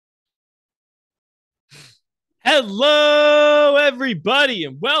Hello, everybody,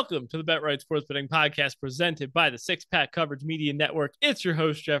 and welcome to the Bet Right Sports Betting Podcast presented by the Six Pack Coverage Media Network. It's your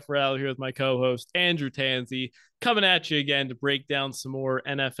host, Jeff Rowell, here with my co-host, Andrew Tanzi, coming at you again to break down some more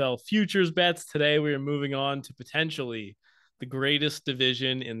NFL futures bets. Today, we are moving on to potentially the greatest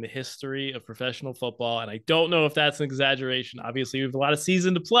division in the history of professional football. And I don't know if that's an exaggeration. Obviously, we have a lot of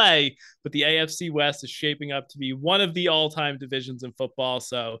season to play, but the AFC West is shaping up to be one of the all-time divisions in football.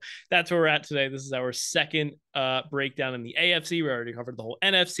 So that's where we're at today. This is our second breakdown in the AFC. We already covered the whole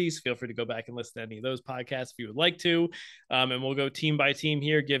NFC, so feel free to go back and listen to any of those podcasts if you would like to. And we'll go team by team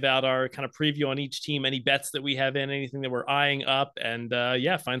here, give out our kind of preview on each team, any bets that we have in, anything that we're eyeing up, and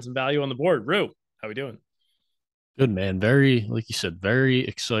find some value on the board. Rue, how we doing? Good, man. Very, like you said, very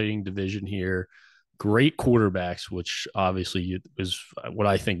exciting division here. Great quarterbacks, which obviously is what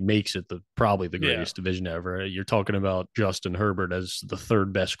I think makes it probably the Yeah. greatest division ever. You're talking about Justin Herbert as the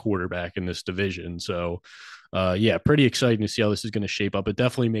third best quarterback in this division. So, pretty exciting to see how this is going to shape up. It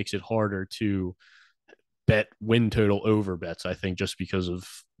definitely makes it harder to bet win total over bets, I think, just because of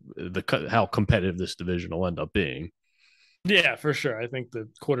how competitive this division will end up being. Yeah, for sure. I think the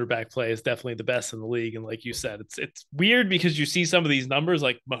quarterback play is definitely the best in the league. And like you said, it's weird because you see some of these numbers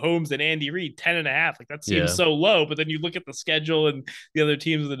like Mahomes and Andy Reid, 10.5. Like that seems Yeah. so low. But then you look at the schedule and the other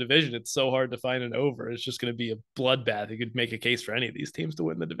teams in the division, it's so hard to find an over. It's just going to be a bloodbath. You could make a case for any of these teams to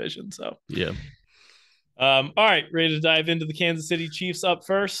win the division. So Yeah. all right, ready to dive into the Kansas City Chiefs up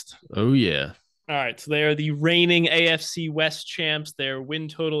first? Oh, yeah. All right, so they are the reigning AFC West champs. Their win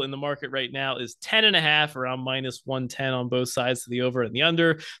total in the market right now is 10.5, around minus 110 on both sides to the over and the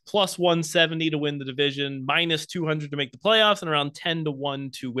under, plus 170 to win the division, minus 200 to make the playoffs, and around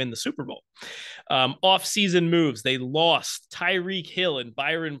 10-1 to win the Super Bowl. Off-season moves, they lost Tyreek Hill and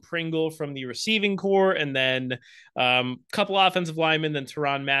Byron Pringle from the receiving corps, and then a couple offensive linemen, then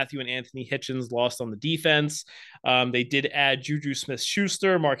Tyrann Mathieu and Anthony Hitchens lost on the defense. They did add Juju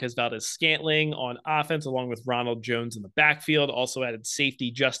Smith-Schuster, Marquez Valdes-Scantling on offense, along with Ronald Jones in the backfield. Also added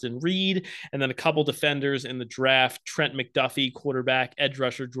safety Justin Reed, and then a couple defenders in the draft: Trent McDuffie, quarterback, edge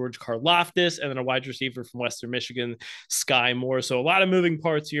rusher George Karlaftis, and then a wide receiver from Western Michigan, Sky Moore. So a lot of moving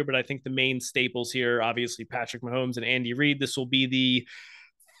parts here, but I think the main staples here, obviously Patrick Mahomes and Andy Reid. This will be the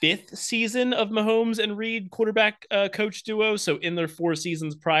fifth season of Mahomes and Reid quarterback coach duo. So in their 4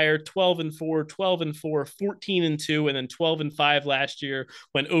 seasons prior, 12-4, 12-4, 14-2, and then 12-5 last year,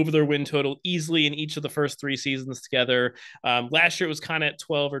 went over their win total easily in each of the first 3 seasons together. Last year it was kind of at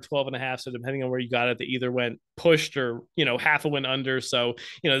 12 or 12 and a half. So depending on where you got it, they either went pushed or, half a win under. So,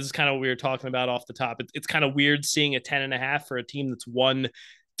 this is kind of what we were talking about off the top. It's kind of weird seeing a 10.5 for a team that's won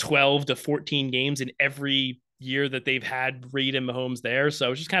 12 to 14 games in every year that they've had Reid and Mahomes there.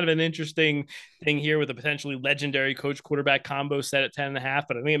 So it's just kind of an interesting thing here with a potentially legendary coach quarterback combo set at 10.5,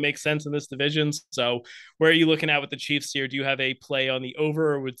 but I think it makes sense in this division. So where are you looking at with the Chiefs here? Do you have a play on the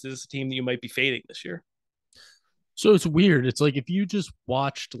over, or is this a team that you might be fading this year? So it's weird. It's like if you just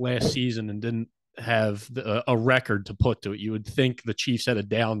watched last season and didn't have a record to put to it, you would think the Chiefs had a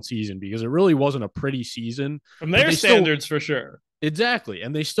down season because it really wasn't a pretty season. From But their they still standards, for sure. exactly,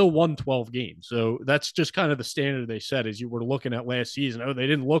 and they still won 12 games. So that's just kind of the standard they set. As you were looking at last season, oh, they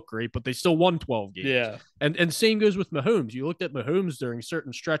didn't look great, but they still won 12 games. Yeah. And same goes with Mahomes. You looked at Mahomes during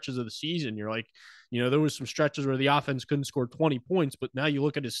certain stretches of the season, you're like, there was some stretches where the offense couldn't score 20 points, but now you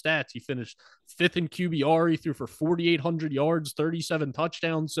look at his stats. He finished fifth in QBR. He threw for 4,800 yards, 37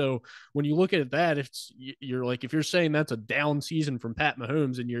 touchdowns. So when you look at that, you're like, if you're saying that's a down season from Pat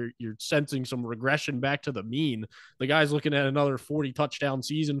Mahomes and you're sensing some regression back to the mean, the guy's looking at another 40 touchdown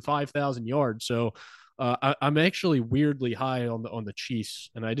season, 5,000 yards. So I'm actually weirdly high on the Chiefs,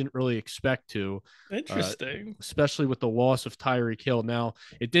 and I didn't really expect to. Interesting. Especially with the loss of Tyreek Hill. Now,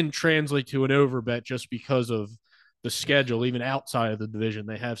 it didn't translate to an over bet just because of the schedule. Even outside of the division,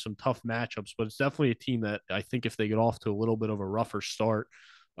 they have some tough matchups, but it's definitely a team that I think if they get off to a little bit of a rougher start,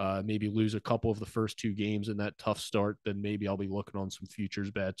 maybe lose a couple of the first 2 games in that tough start, then maybe I'll be looking on some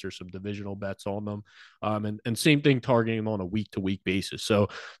futures bets or some divisional bets on them. And same thing, targeting them on a week-to-week basis. So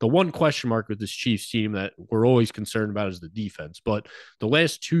the one question mark with this Chiefs team that we're always concerned about is the defense. But the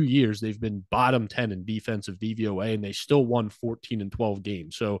last 2 years, they've been bottom 10 in defensive DVOA, and they still won 14 and 12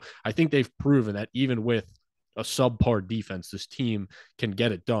 games. So I think they've proven that even with a subpar defense, this team can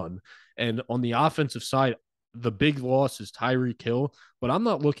get it done. And on the offensive side, the big loss is Tyreek Hill, but I'm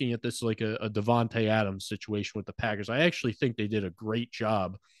not looking at this like a Devontae Adams situation with the Packers. I actually think they did a great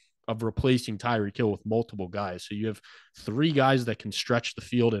job of replacing Tyreek Hill with multiple guys. So you have three guys that can stretch the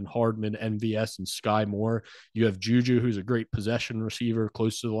field in Hardman, MVS, and Sky Moore. You have Juju, who's a great possession receiver,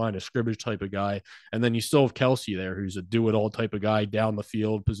 close to the line of scrimmage type of guy. And then you still have Kelsey there, who's a do-it-all type of guy, down the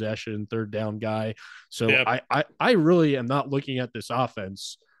field, possession, third down guy. So Yeah. I really am not looking at this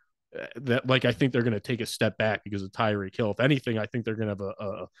offense that like I think they're going to take a step back because of Tyreek Hill. If anything, I think they're going to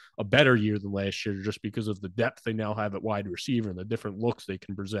have a better year than last year just because of the depth they now have at wide receiver and the different looks they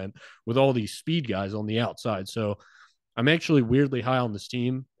can present with all these speed guys on the outside. So I'm actually weirdly high on this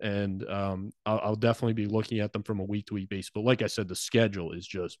team, and I'll definitely be looking at them from a week to week basis. But like I said, the schedule is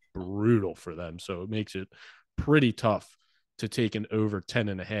just brutal for them, so it makes it pretty tough to take an over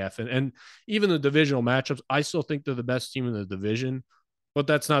 10.5. And even the divisional matchups, I still think they're the best team in the division, but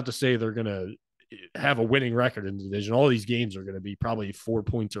that's not to say they're going to have a winning record in the division. All these games are going to be probably 4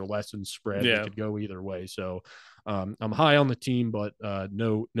 points or less in spread. Yeah. It could go either way. So I'm high on the team, but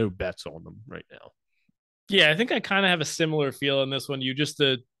no bets on them right now. Yeah, I think I kind of have a similar feel in this one. You just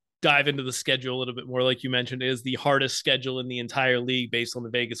to dive into the schedule a little bit more, like you mentioned, is the hardest schedule in the entire league based on the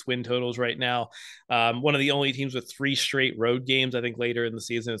Vegas win totals right now. One of the only teams with 3 straight road games. I think later in the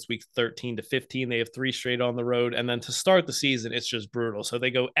season, it's week 13 to 15. They have 3 straight on the road. And then to start the season, it's just brutal. So they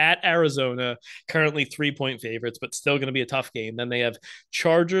go at Arizona, currently 3-point favorites, but still going to be a tough game. Then they have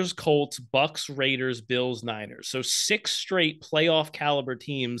Chargers, Colts, Bucks, Raiders, Bills, Niners. So 6 straight playoff caliber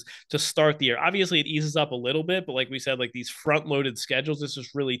teams to start the year. Obviously, it eases up a little bit, but like we said, like these front loaded schedules, this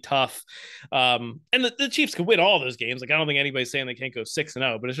is really tough. And the Chiefs could win all those games. Like I don't think anybody's saying they can't go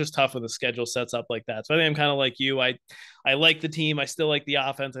 6-0, but it's just tough when the schedule sets up like that. So I think I'm kind of like you. I like the team. I still like the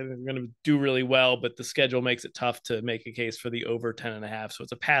offense. I think they're going to do really well, but the schedule makes it tough to make a case for the over 10.5. So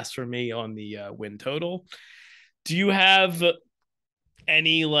it's a pass for me on the win total. Do you have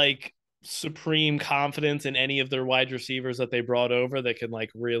any like supreme confidence in any of their wide receivers that they brought over that can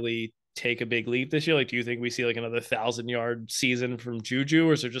like really take a big leap this year? Like, do you think we see like another 1,000-yard season from Juju,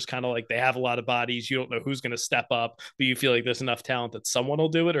 or is it just kind of like they have a lot of bodies, you don't know who's going to step up, but you feel like there's enough talent that someone will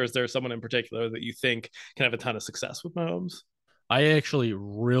do it? Or is there someone in particular that you think can have a ton of success with Mahomes? I actually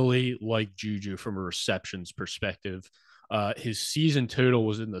really like Juju from a receptions perspective. His season total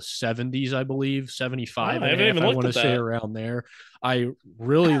was in the 70s, I believe, 75 I and a haven't half. even I looked want to at say that. around there. I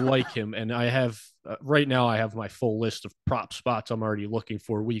really like him. And I have right now, I have my full list of prop spots I'm already looking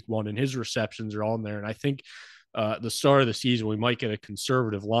for week one, and his receptions are on there. And I think the start of the season, we might get a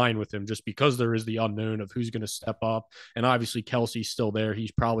conservative line with him just because there is the unknown of who's going to step up. And obviously, Kelsey's still there.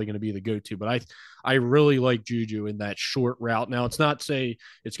 He's probably going to be the go-to. But I really like Juju in that short route. Now, it's not say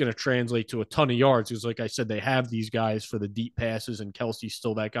it's going to translate to a ton of yards because, like I said, they have these guys for the deep passes, and Kelsey's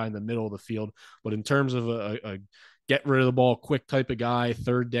still that guy in the middle of the field. But in terms of a get rid of the ball quick type of guy,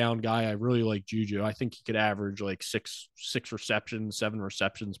 third down guy, I really like Juju. I think he could average like six receptions, 7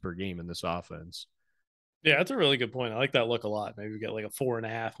 receptions per game in this offense. Yeah, that's a really good point. I like that look a lot. Maybe we get like a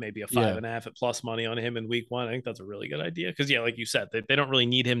 4.5, maybe a five Yeah, and a half at plus money on him in week one. I think that's a really good idea. Because yeah, like you said, they don't really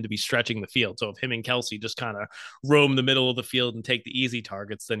need him to be stretching the field. So if him and Kelsey just kind of roam the middle of the field and take the easy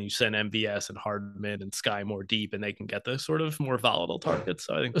targets, then you send MVS and Hardman and Sky more deep, and they can get those sort of more volatile targets.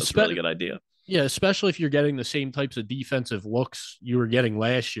 So I think that's a really good idea. Yeah, especially if you're getting the same types of defensive looks you were getting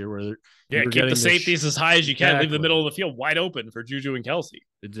last year, where you Yeah, were keep the getting safeties as high as you can. Leave the exactly, middle of the field wide open for Juju and Kelsey.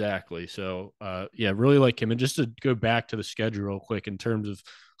 exactly. So, yeah, really like him. And just to go back to the schedule real quick in terms of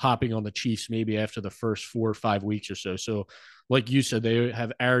hopping on the Chiefs, maybe after the first 4 or 5 weeks or so. So, like you said, they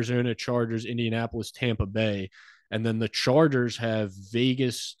have Arizona, Chargers, Indianapolis, Tampa Bay. And then the Chargers have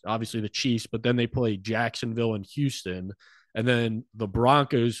Vegas, obviously the Chiefs, but then they play Jacksonville and Houston. And then the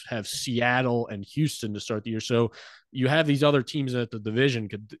Broncos have Seattle and Houston to start the year. So you have these other teams that the division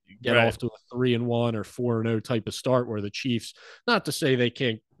could get Right. off to a 3-1 or 4-0 type of start, where the Chiefs, not to say they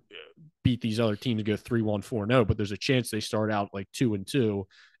can't beat these other teams, go 3-1, 4-0, but there's a chance they start out like 2-2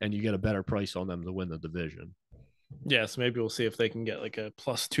 and you get a better price on them to win the division. Yeah, so maybe we'll see if they can get like a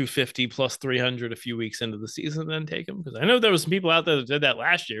plus 250, plus 300 a few weeks into the season, and then take them. Because I know there was some people out there that did that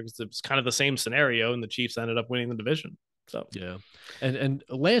last year because it's kind of the same scenario, and the Chiefs ended up winning the division. So Yeah. And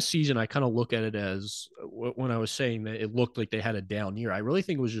last season, I kind of look at it as when I was saying that it looked like they had a down year. I really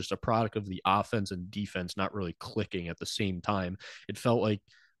think it was just a product of the offense and defense not really clicking at the same time. It felt like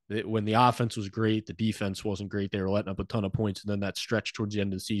when the offense was great, the defense wasn't great. They were letting up a ton of points. And then that stretch towards the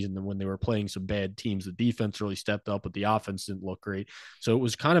end of the season, and when they were playing some bad teams, the defense really stepped up, but the offense didn't look great. So it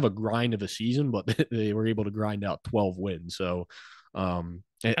was kind of a grind of a season, but they were able to grind out 12 wins. So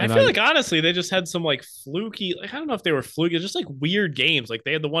I And feel like honestly, they just had some like fluky, like I don't know if they were fluky, just like weird games. Like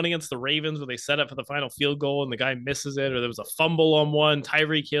they had the one against the Ravens where they set up for the final field goal and the guy misses it, or there was a fumble on one.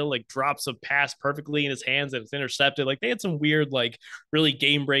 Tyreek Hill like drops a pass perfectly in his hands and it's intercepted. Like they had some weird, like really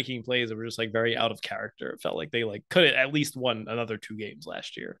game breaking plays that were just like very out of character. It felt like they like could have at least won another 2 games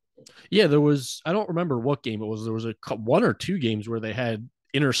last year. yeah, there was, I don't remember what game it was. There was one or two games where they had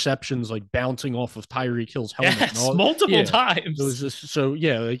interceptions like bouncing off of Tyreek Hill's helmet and Yes, all. multiple Yeah, it times. was just so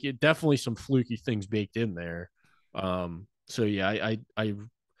yeah, like definitely some fluky things baked in there. So yeah, I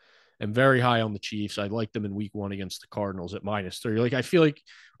am very high on the Chiefs. I like them in week one against the Cardinals at -3. Like I feel like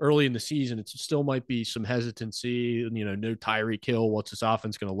early in the season, it still might be some hesitancy. No Tyreek Hill. What's this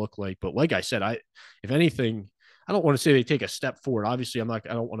offense going to look like? But like I said, if anything, I don't want to say they take a step forward. Obviously, I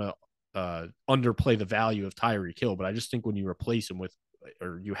don't want to underplay the value of Tyreek Hill, but I just think when you replace him with,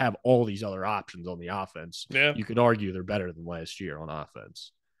 or you have all these other options on the offense, Yeah. you could argue they're better than last year on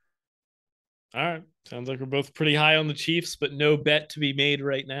offense. All right. Sounds like we're both pretty high on the Chiefs, but no bet to be made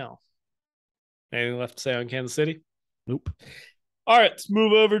right now. Anything left to say on Kansas City? Nope. All right, let's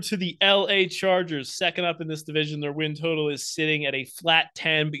move over to the LA Chargers. Second up in this division, their win total is sitting at a flat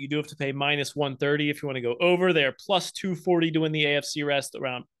 10, but you do have to pay -130 if you want to go over. They are +240 to win the AFC West,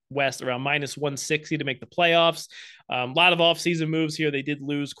 around -160 to make the playoffs. A lot of offseason moves here. They did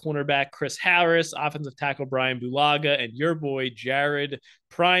lose cornerback Chris Harris, offensive tackle Brian Bulaga, and your boy Jared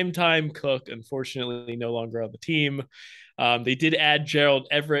Primetime Cook, unfortunately no longer on the team. They did add Gerald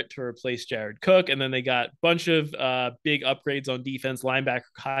Everett to replace Jared Cook, and then they got a bunch of big upgrades on defense.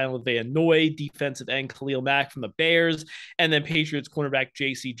 Linebacker Kyle Van Noy, defensive end Khalil Mack from the Bears, and then Patriots cornerback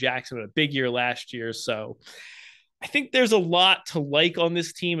J.C. Jackson had a big year last year. So I think there's a lot to like on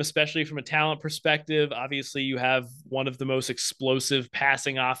this team, especially from a talent perspective. Obviously, you have one of the most explosive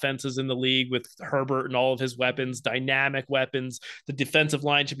passing offenses in the league with Herbert and all of his weapons, dynamic weapons. The defensive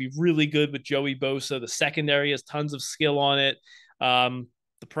line should be really good with Joey Bosa. The secondary has tons of skill on it.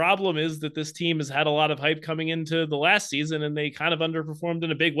 The problem is that this team has had a lot of hype coming into the last season, and they kind of underperformed in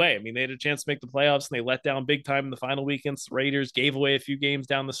a big way. I mean, they had a chance to make the playoffs, and they let down big time in the final week against the Raiders, gave away a few games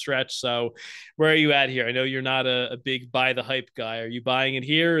down the stretch. So, where are you at here? I know you're not a big buy the hype guy. Are you buying it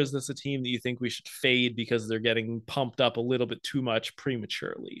here? Or is this a team that you think we should fade because they're getting pumped up a little bit too much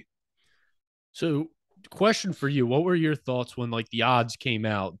prematurely? So, question for you: what were your thoughts when like the odds came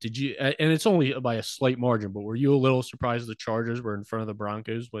out? Did you? And it's only by a slight margin, but were you a little surprised the Chargers were in front of the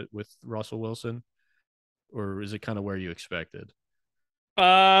Broncos with Russell Wilson, or is it kind of where you expected?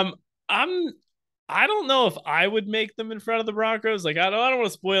 Um, I'm I don't know if I would make them in front of the Broncos. Like I don't want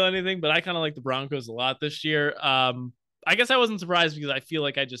to spoil anything, but I kind of like the Broncos a lot this year. I guess I wasn't surprised because I feel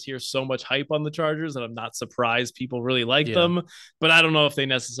like I just hear so much hype on the Chargers and I'm not surprised people really like Yeah. them, but I don't know if they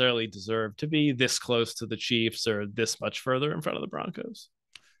necessarily deserve to be this close to the Chiefs or this much further in front of the Broncos.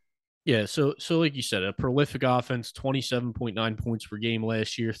 Yeah, so like you said, a prolific offense, 27.9 points per game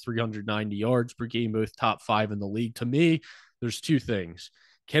last year, 390 yards per game, both top 5 in the league. To me, there's two things.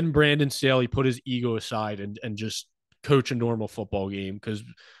 Can Brandon Staley put his ego aside and just coach a normal football game? Because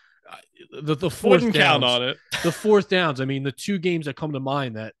the fourth Wouldn't count downs, on it. I mean, the two games that come to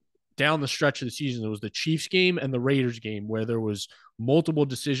mind that down the stretch of the season, it was the Chiefs game and the Raiders game where there was multiple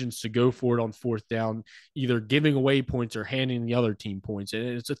decisions to go for it on fourth down, either giving away points or handing the other team points. And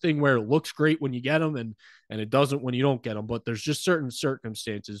it's a thing where it looks great when you get them and it doesn't when you don't get them. But there's just certain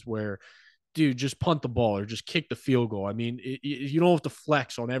circumstances where, dude, just punt the ball or just kick the field goal. I mean, you don't have to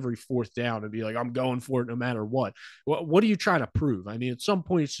flex on every fourth down and be like, I'm going for it no matter what. What are you trying to prove? I mean, at some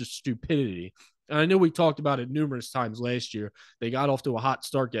point, it's just stupidity. And I know we talked about it numerous times last year. They got off to a hot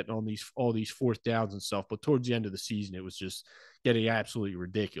start getting on all these fourth downs and stuff, but towards the end of the season, it was just getting absolutely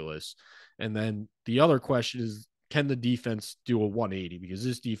ridiculous. And then the other question is, can the defense do a 180? Because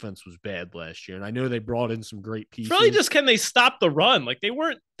this defense was bad last year, and I know they brought in some great It's really pieces. just can they stop the run? Like they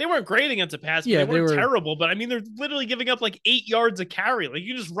weren't great against a pass, but they Yeah, they weren't were. terrible. But I mean, they're literally giving up like 8 yards a carry. Like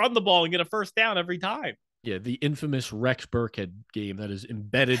you just run the ball and get a first down every time. Yeah, the infamous Rex Burkhead game that is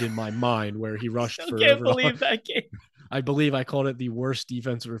embedded in my mind, where he rushed Still for can't over. believe that game. I believe I called it the worst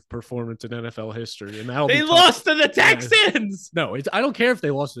defensive performance in NFL history, and that'll They be tough. lost to the Yeah. Texans. No, I don't care if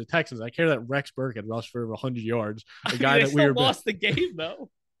they lost to the Texans. I care that Rex Burkhead rushed for over 100 yards. I A mean, guy they that we still were. lost the game though.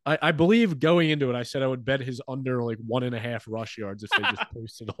 I believe going into it, I said I would bet his under like 1.5 rush yards if they just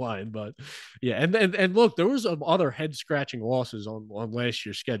posted the line. But yeah, and look, there was some other head scratching losses on last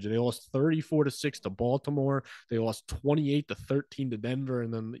year's schedule. They lost 34-6 to Baltimore. They lost 28-13 to Denver,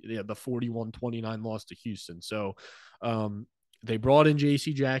 and then the 41-29 loss to Houston. So they brought in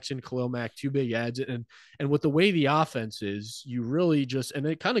J.C. Jackson, Khalil Mack, two big ads, and with the way the offense is, you really just, and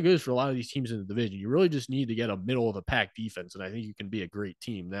it kind of goes for a lot of these teams in the division, you really just need to get a middle of the pack defense, and I think you can be a great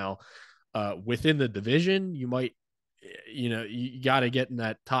team. Now, within the division, you might, you got to get in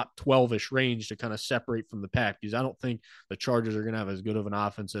that top 12-ish range to kind of separate from the pack, because I don't think the Chargers are going to have as good of an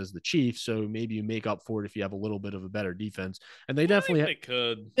offense as the Chiefs. So maybe you make up for it if you have a little bit of a better defense. And they definitely they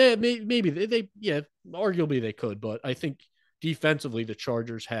could. Yeah, maybe yeah, arguably they could, but I think defensively the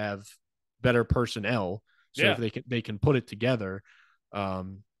Chargers have better personnel. So Yeah. if they can put it together,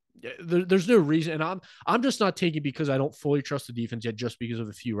 um, there's no reason, and I'm just not taking because I don't fully trust the defense yet, just because of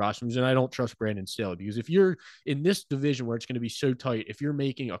a few rosters, and I don't trust Brandon Staley, because if you're in this division where it's going to be so tight, if you're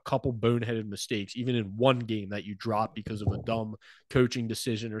making a couple boneheaded mistakes, even in one game that you drop because of a dumb coaching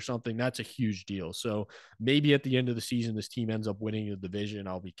decision or something, that's a huge deal. So maybe at the end of the season, this team ends up winning the division.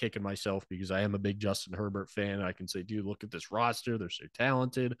 I'll be kicking myself because I am a big Justin Herbert fan. I can say, dude, look at this roster; they're so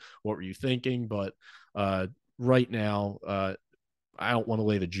talented. What were you thinking? But right now, I don't want to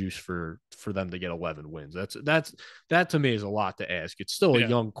lay the juice for them to get 11 wins. That to me is a lot to ask. It's still a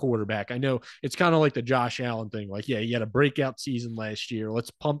young quarterback. I know it's kind of like the Josh Allen thing. Like, yeah, he had a breakout season last year. Let's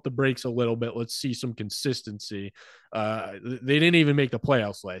pump the brakes a little bit. Let's see some consistency. They didn't even make the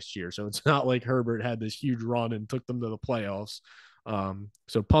playoffs last year, so it's not like Herbert had this huge run and took them to the playoffs.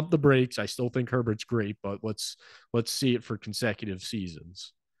 So pump the brakes. I still think Herbert's great, but let's see it for consecutive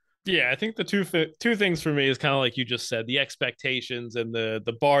seasons. Yeah, I think the two things for me is kind of like you just said, the expectations and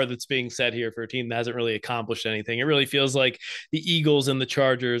the bar that's being set here for a team that hasn't really accomplished anything. It really feels like the Eagles and the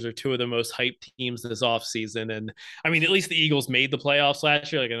Chargers are two of the most hyped teams this offseason. And I mean, at least the Eagles made the playoffs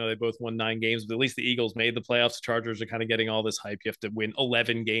last year. Like, I know they both won 9 games, but at least the Eagles made the playoffs. The Chargers are kind of getting all this hype. You have to win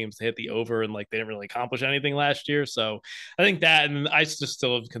 11 games to hit the over, and like they didn't really accomplish anything last year. So I think that, and I just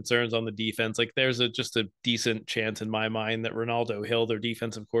still have concerns on the defense. Like, there's just a decent chance in my mind that Ronaldo Hill, their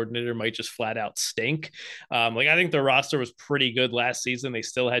defensive coordinator, might just flat out stink. Like, I think their roster was pretty good last season. They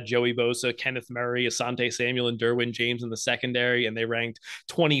still had Joey Bosa, Kenneth Murray, Asante Samuel, and Derwin James in the secondary, and they ranked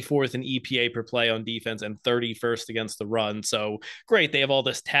 24th in EPA per play on defense and 31st against the run. So great, they have all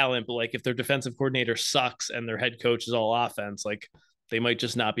this talent, but like if their defensive coordinator sucks and their head coach is all offense, like they might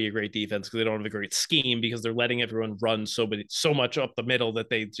just not be a great defense because they don't have a great scheme, because they're letting everyone run so much up the middle that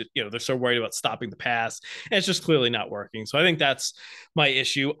they just, they're so worried about stopping the pass, and it's just clearly not working. So I think that's my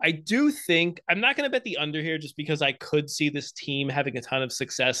issue. I do think I'm not going to bet the under here just because I could see this team having a ton of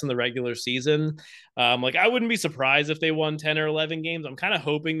success in the regular season. Like, I wouldn't be surprised if they won 10 or 11 games. I'm kind of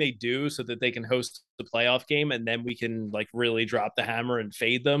hoping they do so that they can host the playoff game, and then we can like really drop the hammer and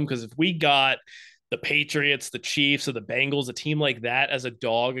fade them. Because if we got the Patriots, the Chiefs, or the Bengals, a team like that as a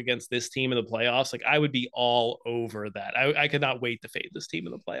dog against this team in the playoffs, like I would be all over that. I could not wait to fade this team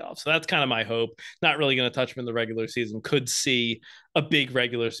in the playoffs. So that's kind of my hope. Not really going to touch them in the regular season. Could see a big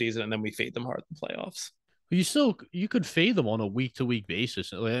regular season, and then we fade them hard in the playoffs. You could fade them on a week to week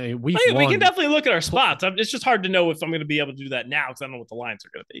basis. We can definitely look at our spots. It's just hard to know if I'm going to be able to do that now because I don't know what the lines are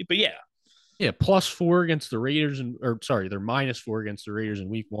going to be. But yeah. Yeah, +4 against the Raiders, they're -4 against the Raiders in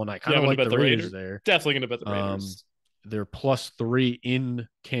week 1. I kind of like the Raiders there. Definitely going to bet the Raiders. They're +3 in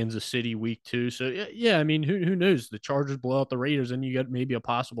Kansas City week 2. So yeah, I mean, who knows? The Chargers blow out the Raiders, and you get maybe a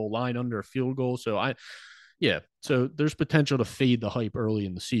possible line under a field goal. So so there's potential to fade the hype early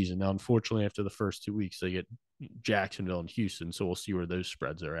in the season. Now, unfortunately, after the first 2 weeks, they get Jacksonville and Houston, so we'll see where those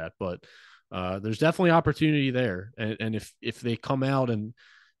spreads are at. But there's definitely opportunity there, and if they come out and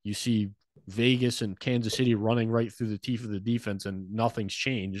you see Vegas and Kansas City running right through the teeth of the defense and nothing's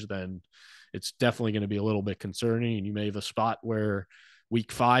changed, then it's definitely going to be a little bit concerning. And you may have a spot where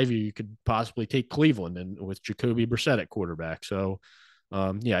week 5 you could possibly take Cleveland and with Jacoby Brissett at quarterback. So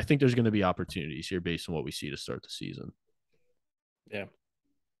I think there's going to be opportunities here based on what we see to start the season. Yeah.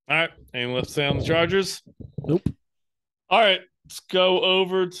 All right. Anything left to say on the Chargers? Nope. All right. Let's go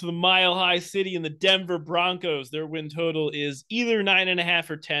over to the Mile High City and the Denver Broncos. Their win total is either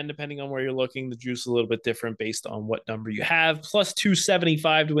 9.5 or 10, depending on where you're looking. The juice is a little bit different based on what number you have.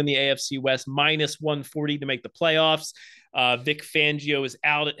 +275 to win the AFC West, -140 to make the playoffs. Vic Fangio is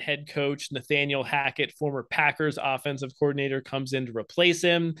out at head coach. Nathaniel Hackett, former Packers offensive coordinator, comes in to replace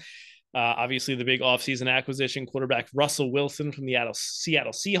him. Obviously, the big offseason acquisition, quarterback Russell Wilson from the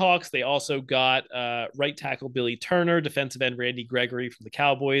Seattle Seahawks. They also got right tackle Billy Turner, defensive end Randy Gregory from the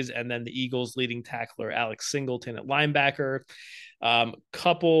Cowboys, and then the Eagles' leading tackler Alex Singleton at linebacker.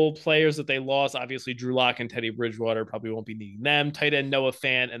 Couple players that they lost, obviously Drew Lock and Teddy Bridgewater probably won't be needing them. Tight end Noah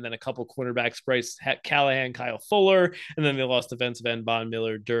Fant, and then a couple cornerbacks, Bryce Callahan, Kyle Fuller, and then they lost defensive end Von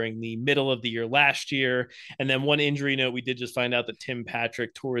Miller during the middle of the year last year. And then one injury note, we did just find out that Tim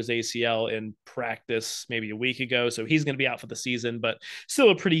Patrick tore his ACL in practice maybe a week ago, so he's going to be out for the season, but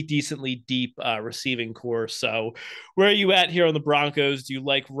still a pretty decently deep receiving core. So where are you at here on the Broncos? Do you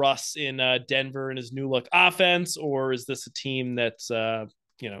like Russ in Denver and his new look offense, or is this a team that's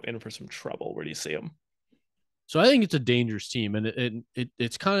in for some trouble? Where do you see them? So I think it's a dangerous team, and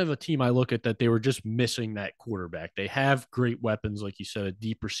it's kind of a team I look at that they were just missing that quarterback. They have great weapons, like you said, a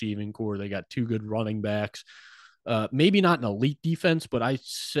deep receiving core. They got two good running backs. Maybe not an elite defense, but I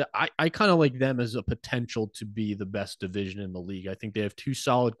kind of like them as a potential to be the best division in the league. I think they have two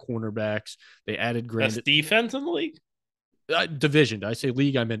solid cornerbacks. They added Best defense in the league. Division. Did I say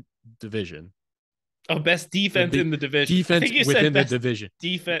league? I meant division. Oh, best defense in the division. Defense within the division.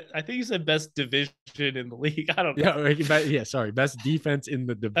 Defense. I think you said best division in the league. I don't know. Yeah, sorry. Best defense in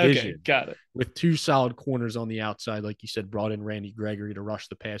the division. Okay, got it. With two solid corners on the outside, like you said, brought in Randy Gregory to rush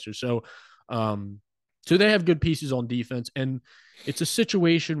the passer. So they have good pieces on defense, and it's a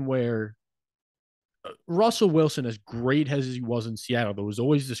situation where Russell Wilson, as great as he was in Seattle, there was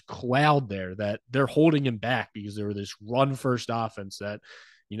always this cloud there that they're holding him back because they were this run-first offense that,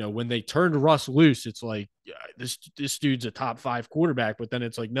 when they turned Russ loose, it's like, yeah, this dude's a top 5 quarterback, but then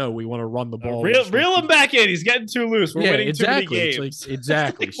it's like, no, we want to run the ball. Reel him back in. He's getting too loose. We're winning exactly. too many games. It's like,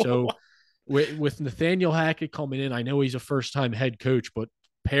 exactly. So with Nathaniel Hackett coming in, I know he's a first-time head coach, but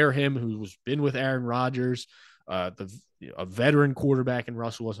pair him, who's been with Aaron Rodgers, a veteran quarterback in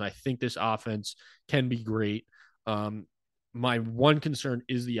Russell Wilson, I think this offense can be great. My one concern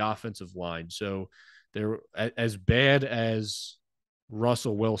is the offensive line. So they're as bad as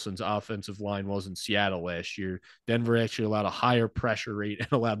Russell Wilson's offensive line was in Seattle last year. Denver actually allowed a higher pressure rate and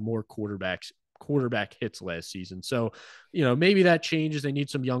allowed more quarterback hits last season. So, maybe that changes. They need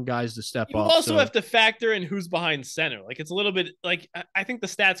some young guys to step up. You also have to factor in who's behind center. Like, it's a little bit like, I think the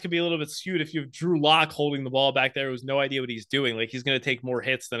stats could be a little bit skewed if you have Drew Lock holding the ball back there who has no idea what he's doing. Like, he's going to take more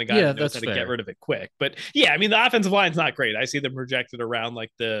hits than a guy that knows how to get rid of it quick. But yeah, I mean, the offensive line's not great. I see them projected around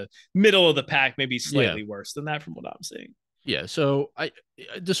like the middle of the pack, maybe slightly worse than that from what I'm seeing. Yeah, so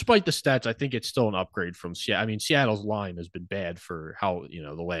despite the stats, I think it's still an upgrade from Seattle. I mean, Seattle's line has been bad for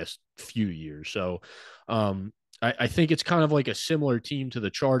the last few years. So I think it's kind of like a similar team to the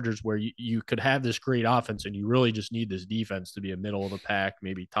Chargers where you could have this great offense and you really just need this defense to be a middle of the pack,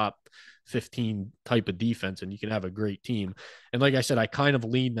 maybe top 15 type of defense, and you can have a great team. And like I said, I kind of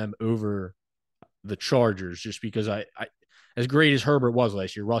lean them over the Chargers just because I as great as Herbert was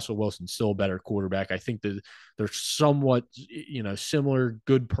last year, Russell Wilson's still a better quarterback. I think that they're somewhat, similar,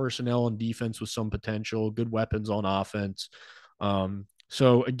 good personnel on defense with some potential, good weapons on offense.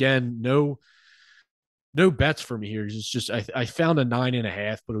 So again, no bets for me here. It's just I found a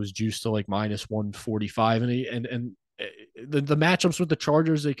 9.5, but it was juiced to like minus 145, and the matchups with the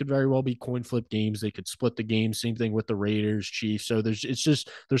Chargers, they could very well be coin flip games. They could split the game. Same thing with the Raiders, Chiefs. So there's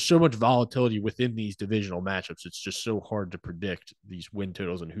so much volatility within these divisional matchups. It's just so hard to predict these win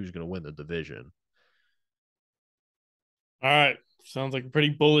totals and who's going to win the division. All right. Sounds like a pretty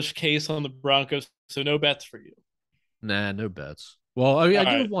bullish case on the Broncos. So no bets for you. Nah, no bets. Well, I do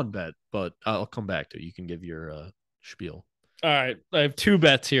have one bet, but I'll come back to it. You can give your spiel. All right. I have 2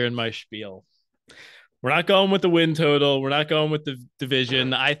 bets here in my spiel. We're not going with the win total. We're not going with the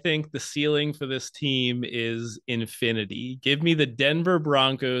division. I think the ceiling for this team is infinity. Give me the Denver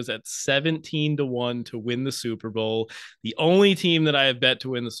Broncos at 17-1 to win the Super Bowl. The only team that I have bet to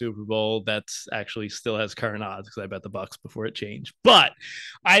win the Super Bowl that's actually still has current odds because I bet the Bucks before it changed. But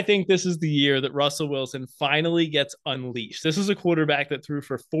I think this is the year that Russell Wilson finally gets unleashed. This is a quarterback that threw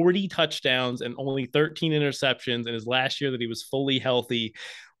for 40 touchdowns and only 13 interceptions in his last year that he was fully healthy.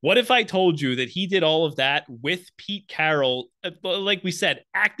 What if I told you that he did all of that with Pete Carroll, like we said,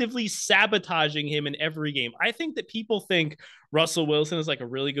 actively sabotaging him in every game? I think that people think Russell Wilson is like a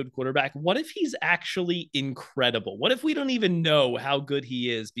really good quarterback. What if he's actually incredible? What if we don't even know how good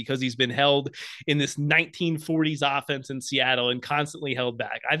he is because he's been held in this 1940s offense in Seattle and constantly held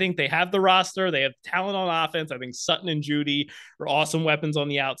back? I think they have the roster. They have talent on offense. I think Sutton and Judy are awesome weapons on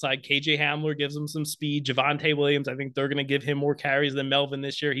the outside. KJ Hamler gives them some speed. Javonte Williams, I think they're going to give him more carries than Melvin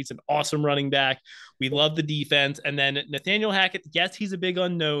this year. He's an awesome running back. We love the defense. And then Nathaniel Hackett, yes, he's a big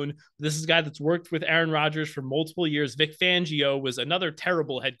unknown. This is a guy that's worked with Aaron Rodgers for multiple years. Vic Fangio was another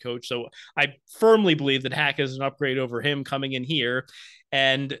terrible head coach. So I firmly believe that Hackett is an upgrade over him coming in here.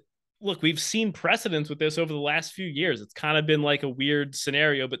 And look, we've seen precedents with this over the last few years. It's kind of been like a weird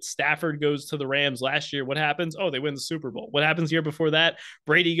scenario, but Stafford goes to the Rams last year. What happens? Oh, they win the Super Bowl. What happens the year before that?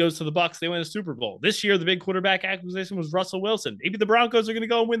 Brady goes to the Bucks. They win the Super Bowl. This year, the big quarterback acquisition was Russell Wilson. Maybe the Broncos are going to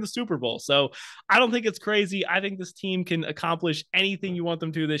go and win the Super Bowl. So I don't think it's crazy. I think this team can accomplish anything you want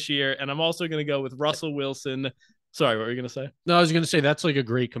them to this year. And I'm also going to go with Russell Wilson. Sorry, what were you going to say? No, I was going to say that's like a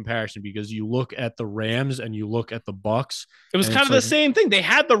great comparison because you look at the Rams and you look at the Bucks. It was kind of the same thing. They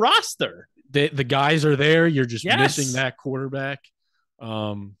had the roster. The guys are there. You're just missing Yes. that quarterback.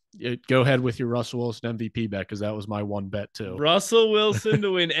 Go ahead with your Russell Wilson MVP bet because that was my one bet too. Russell Wilson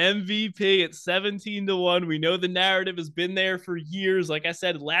to win MVP at 17-1. We know the narrative has been there for years. Like I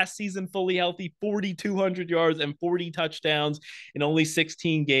said, last season fully healthy, 4,200 yards and 40 touchdowns in only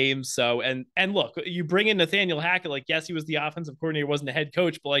 16 games. So and look, you bring in Nathaniel Hackett. Like, yes, he was the offensive coordinator, wasn't the head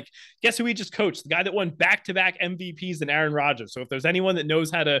coach, but like, guess who he just coached? The guy that won back-to-back MVPs in Aaron Rodgers. So if there's anyone that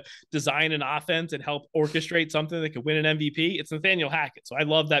knows how to design an offense and help orchestrate something that could win an MVP, it's Nathaniel Hackett. So I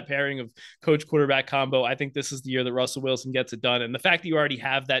love that pairing of coach quarterback combo. I think this is the year that Russell Wilson gets it done. And the fact that you already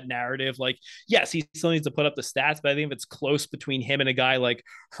have that narrative, like, yes, he still needs to put up the stats, but I think if it's close between him and a guy like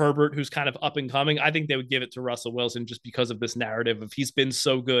Herbert, who's kind of up and coming, I think they would give it to Russell Wilson just because of this narrative of he's been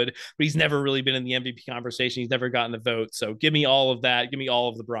so good, but he's never really been in the MVP conversation. He's never gotten the vote. So give me all of that. Give me all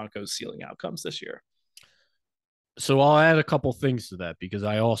of the Broncos ceiling outcomes this year. So I'll add a couple things to that because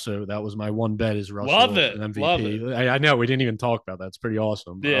that was my one bet is Russell Love it. MVP. Love it. I know we didn't even talk about that. It's pretty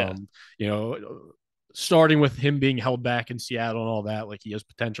awesome. Yeah. Starting with him being held back in Seattle and all that, like he has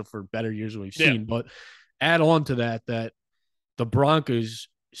potential for better years than we've seen. But add on to that the Broncos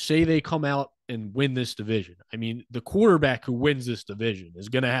say they come out and win this division. I mean, the quarterback who wins this division is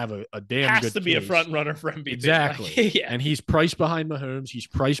going to have a damn has good to be case. A front runner for MVP. Exactly. Like, yeah. And he's priced behind Mahomes. He's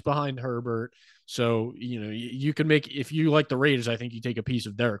priced behind Herbert. So, you can make, if you like the Raiders, I think you take a piece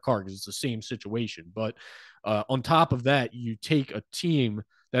of Derek Carr because it's the same situation. But on top of that, you take a team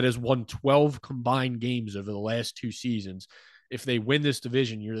that has won 12 combined games over the last 2 seasons. If they win this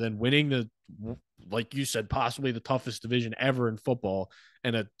division, you're then winning like you said, possibly the toughest division ever in football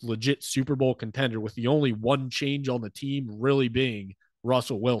and a legit Super Bowl contender with the only one change on the team really being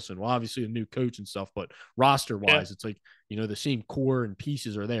Russell Wilson. Well, obviously a new coach and stuff, but roster wise, It's like, the same core and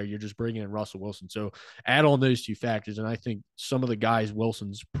pieces are there. You're just bringing in Russell Wilson. So add on those 2 factors. And I think some of the guys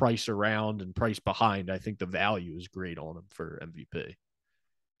Wilson's price around and price behind, I think the value is great on him for MVP.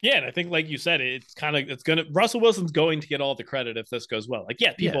 Yeah, and I think, like you said, Russell Wilson's going to get all the credit if this goes well. Like,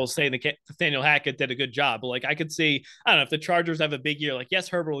 people say Nathaniel Hackett did a good job, but like, I could see, I don't know, if the Chargers have a big year, like, yes,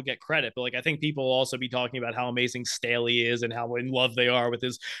 Herbert will get credit, but like, I think people will also be talking about how amazing Staley is and how in love they are with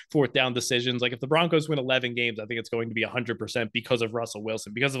his 4th down decisions. Like, if the Broncos win 11 games, I think it's going to be 100% because of Russell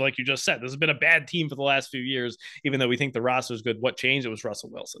Wilson, because of, like you just said, this has been a bad team for the last few years, even though we think the roster is good. What changed? It was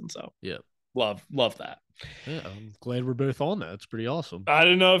Russell Wilson. So yeah. Love that. Yeah, I'm glad we're both on that. It's pretty awesome. I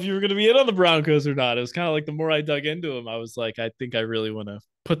didn't know if you were going to be in on the Broncos or not. It was kind of like the more I dug into them, I was like, I think I really want to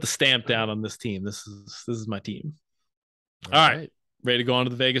put the stamp down on this team. This is my team. All right. Ready to go on to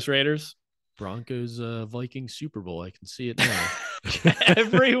the Vegas Raiders? Broncos Vikings Super Bowl. I can see it now.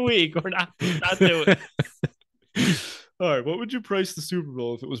 Every week. We're not doing it. All right, what would you price the Super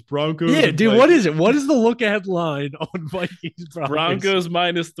Bowl if it was Broncos? Yeah, dude, what is it? What is the look ahead line on Vikings Broncos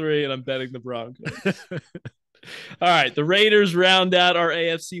 -3, and I'm betting the Broncos. All right, the Raiders round out our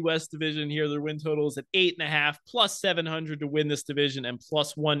AFC West division here. Their win total is at 8.5, plus 700 to win this division, and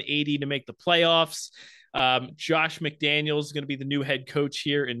plus 180 to make the playoffs. Josh McDaniels is going to be the new head coach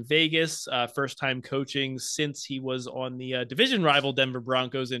here in Vegas. First time coaching since he was on the division rival Denver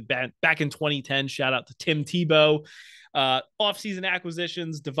Broncos back in 2010. Shout out to Tim Tebow. Offseason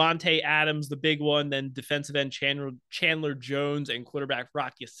acquisitions, Devontae Adams, the big one, then defensive end Chandler Jones and quarterback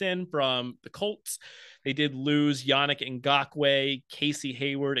Rock Ya-Sin from the Colts. They did lose Yannick Ngakoue, Casey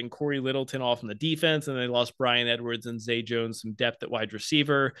Hayward, and Corey Littleton off on the defense, and they lost Brian Edwards and Zay Jones, some depth at wide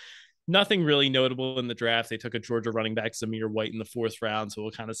receiver. Nothing really notable in the draft. They took a Georgia running back, Zamir White, in the 4th round, so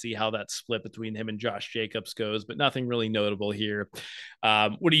we'll kind of see how that split between him and Josh Jacobs goes, but nothing really notable here.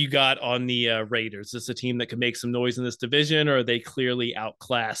 What do you got on the Raiders? Is this a team that can make some noise in this division, or are they clearly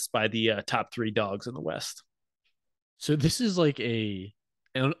outclassed by the top 3 dogs in the West? So this is like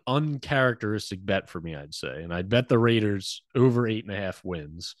an uncharacteristic bet for me, I'd say, and I'd bet the Raiders over 8.5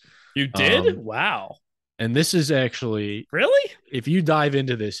 wins. You did? Wow. And this is actually really, if you dive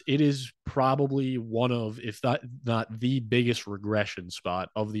into this, it is probably one of, if not the biggest regression spot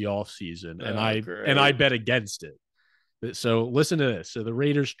of the offseason. And I bet against it So listen to this. So the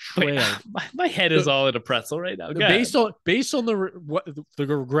Raiders Wait, trailed. my head is all in a pretzel right now. Go Based ahead. on the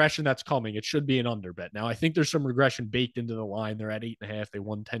regression that's coming, it should be an under bet. Now I think there's some regression baked into the line. They're at 8.5. They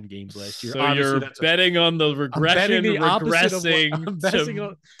won 10 games last year. So Obviously, you're betting on the I'm betting regression the opposite of what regressing I'm betting to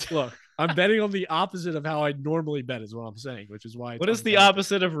on. Look, I'm betting on the opposite of how I normally bet, is what I'm saying, which is why it's what is the untenable.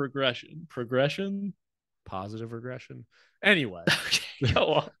 opposite of regression? Progression? Positive regression. Anyway, Okay,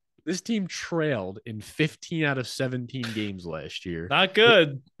 go on. this team trailed in 15 out of 17 games last year. Not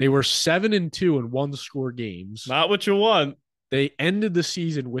good. They were 7-2 in one score games. Not what you want. They ended the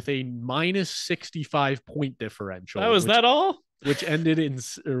season with a minus 65 point differential. That was that all? Which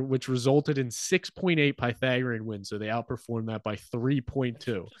which resulted in 6.8 Pythagorean wins. So they outperformed that by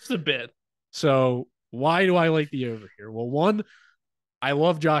 3.2. Just a bit. So why do I like the over here? Well, one, I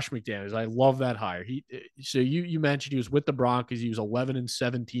love Josh McDaniels. I love that hire. So you mentioned he was with the Broncos. He was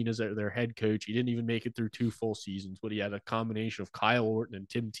 11-17 as their head coach. He didn't even make it through 2 full seasons, but he had a combination of Kyle Orton and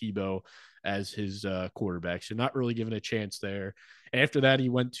Tim Tebow as his quarterback. So not really given a chance there. After that, he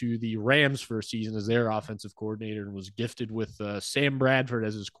went to the Rams for a season as their offensive coordinator and was gifted with Sam Bradford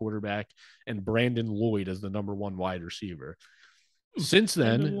as his quarterback and Brandon Lloyd as the number 1 wide receiver. Since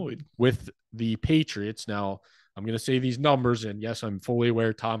then, with the Patriots, now I'm going to say these numbers, and yes, I'm fully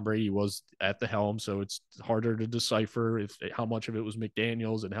aware Tom Brady was at the helm, so it's harder to decipher how much of it was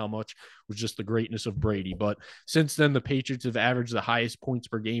McDaniels and how much was just the greatness of Brady. But since then, the Patriots have averaged the highest points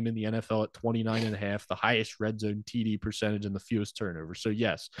per game in the NFL at 29.5, the highest red zone TD percentage, and the fewest turnovers. So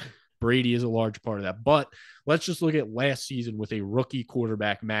yes, Brady is a large part of that. But let's just look at last season with a rookie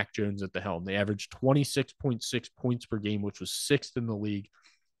quarterback, Mac Jones, at the helm. They averaged 26.6 points per game, which was 6th in the league,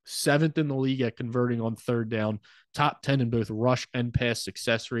 7th in the league at converting on third down, top 10 in both rush and pass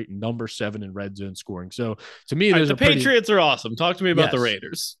success rate, and number 7 in red zone scoring. So to me, the Patriots are awesome. Talk to me about the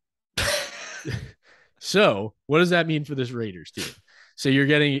Raiders. So what does that mean for this Raiders team? So you're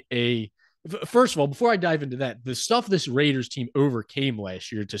getting first of all, before I dive into that, the stuff this Raiders team overcame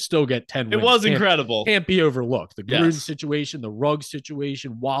last year to still get 10 wins. It was incredible. Can't be overlooked. The Gruden situation, the Ruggs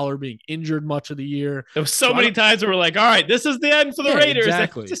situation, Waller being injured much of the year. There was so many times where we're like, all right, this is the end for the Raiders.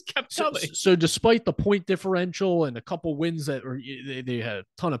 Exactly. It just kept coming. So despite the point differential and a couple wins that they had a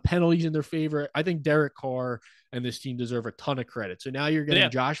ton of penalties in their favor, I think Derek Carr and this team deserve a ton of credit. So now you're getting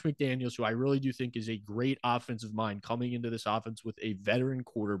Josh McDaniels, who I really do think is a great offensive mind, coming into this offense with a veteran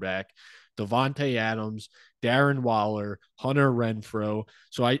quarterback, Devontae Adams, Darren Waller, Hunter Renfrow.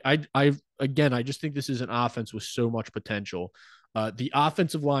 So I just think this is an offense with so much potential. The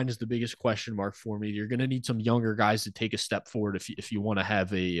offensive line is the biggest question mark for me. You're going to need some younger guys to take a step forward if you want to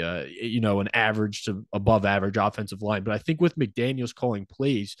have an average to above average offensive line. But I think with McDaniels calling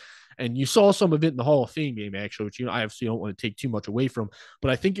plays, and you saw some of it in the Hall of Fame game, actually, which I obviously don't want to take too much away from,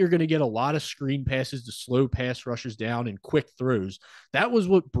 but I think you're going to get a lot of screen passes to slow pass rushes down and quick throws. That was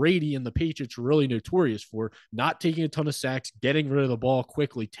what Brady and the Patriots were really notorious for, not taking a ton of sacks, getting rid of the ball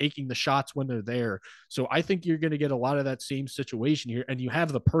quickly, taking the shots when they're there. So I think you're going to get a lot of that same situation here, and you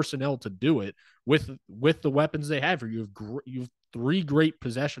have the personnel to do it with the weapons they have. You have 3 great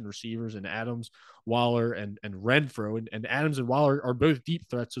possession receivers in Adams, Waller, and Renfrow, and Adams and Waller are both deep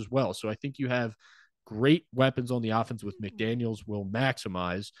threats as well. So I think you have great weapons on the offense with McDaniels will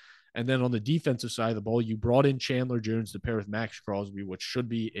maximize. And then on the defensive side of the ball, you brought in Chandler Jones to pair with Max Crosby, which should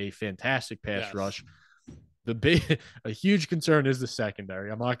be a fantastic pass rush. A huge concern is the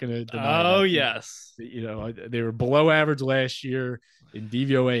secondary. I'm not going to deny. Oh, yes. They were below average last year in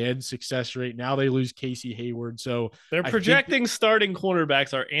DVOA and success rate. Now they lose Casey Hayward. So they're projecting starting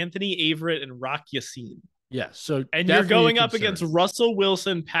cornerbacks are Anthony Averett and Rock Ya-Sin. Yes. So and you're going up against Russell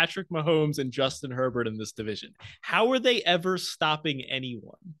Wilson, Patrick Mahomes, and Justin Herbert in this division. How are they ever stopping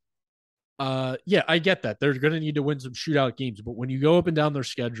anyone? Yeah, I get that. They're going to need to win some shootout games, but when you go up and down their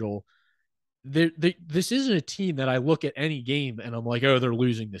schedule, this isn't a team that I look at any game and I'm like, oh, they're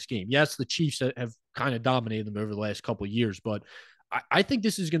losing this game. Yes, the Chiefs have kind of dominated them over the last couple of years, but I think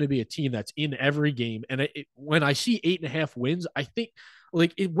this is going to be a team that's in every game. And when I see 8.5 wins, I think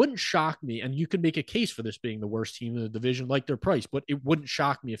it wouldn't shock me. And you could make a case for this being the worst team in the division, like their price, but it wouldn't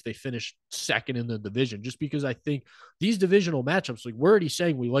shock me if they finished second in the division, just because I think these divisional matchups, we're already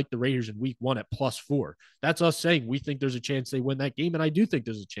saying we like the Raiders in week 1 at +4. That's us saying we think there's a chance they win that game. And I do think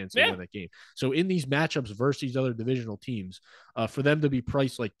there's a chance they win that game. So in these matchups versus these other divisional teams, for them to be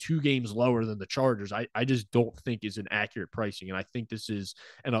priced like 2 games lower than the Chargers, I just don't think is an accurate pricing. And I think this is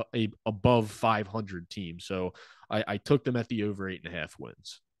a above 500 team. So I took them at the over 8.5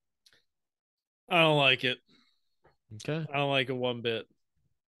 wins. I don't like it. Okay. I don't like it one bit.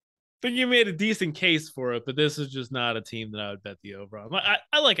 think you made a decent case for it, but this is just not a team that I would bet the over on.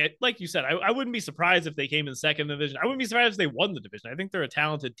 I like it. Like you said, I wouldn't be surprised if they came in second division. I wouldn't be surprised if they won the division. I think they're a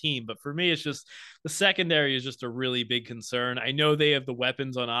talented team, but for me, it's just the secondary is just a really big concern. I know they have the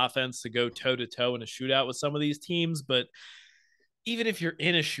weapons on offense to go toe to toe in a shootout with some of these teams, but even if you're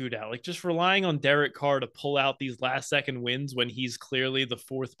in a shootout, like just relying on Derek Carr to pull out these last second wins when he's clearly the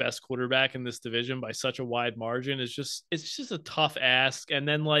fourth best quarterback in this division by such a wide margin is just it's just a tough ask. And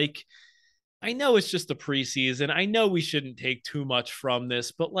then like I know it's just the preseason. I know we shouldn't take too much from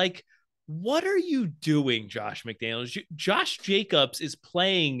this, but like what are you doing, Josh McDaniels? Josh Jacobs is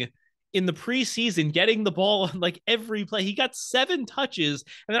playing in the preseason, getting the ball on like every play. He got 7 touches.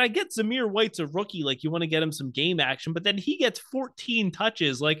 And then I get Zamir White's a rookie. Like you want to get him some game action, but then he gets 14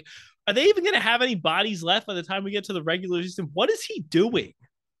 touches. Like, are they even going to have any bodies left by the time we get to the regular season? What is he doing?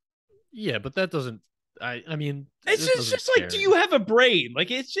 Yeah, but that doesn't. I mean, it's just like, do you have a brain?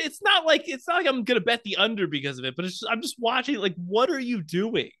 Like it's not like I'm gonna bet the under because of it, but I'm just watching. Like, what are you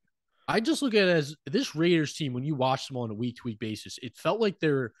doing? I just look at it as this Raiders team. When you watch them on a week to week basis, it felt like they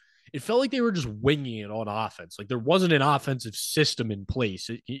were just winging it on offense. Like there wasn't an offensive system in place.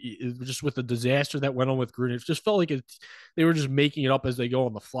 It just with the disaster that went on with Gruden, it just felt like they were just making it up as they go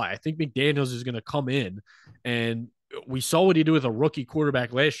on the fly. I think McDaniels is going to come in, and we saw what he did with a rookie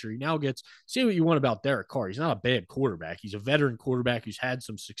quarterback last year. He now gets, say what you want about Derek Carr. He's not a bad quarterback. He's a veteran quarterback who's had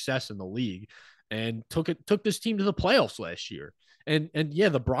some success in the league and took this team to the playoffs last year. And yeah,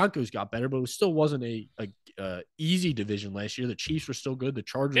 the Broncos got better, but it still wasn't a easy division last year. The Chiefs were still good. The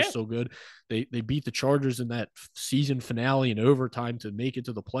Chargers still good. They beat the Chargers in that season finale in overtime to make it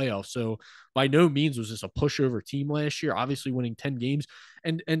to the playoffs. So by no means was this a pushover team last year. Obviously winning 10 games,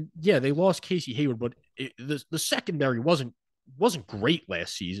 and yeah, they lost Casey Hayward, but the secondary wasn't great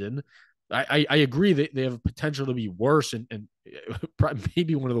last season. I agree that they have potential to be worse and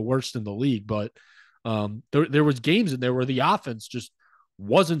maybe one of the worst in the league, but there was games in there where the offense just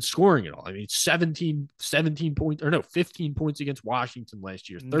wasn't scoring at all. I mean, 17 points, or no, 15 points against Washington last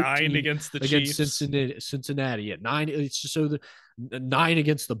year, 9 against the Chiefs, Cincinnati, at 9. It's just so the 9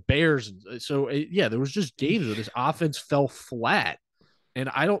 against the Bears. And so, yeah, there was just games where this offense fell flat. And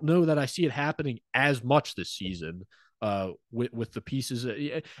I don't know that I see it happening as much this season with the pieces.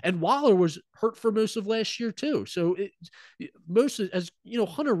 And Waller was hurt for most of last year too. So as you know,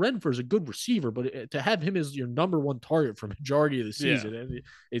 Hunter Renfrow is a good receiver, but to have him as your number one target for majority of the season,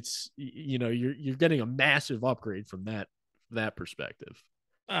 it's you're getting a massive upgrade from that perspective.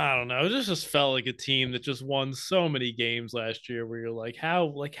 I don't know. It just felt like a team that just won so many games last year where you're like,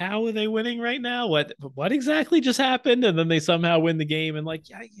 how are they winning right now? What exactly just happened? And then they somehow win the game. And like,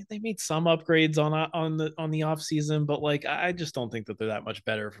 yeah, they made some upgrades on the off season, but like, I just don't think that they're that much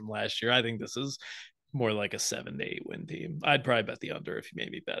better from last year. I think this is more like a 7 to 8 win team. I'd probably bet the under if you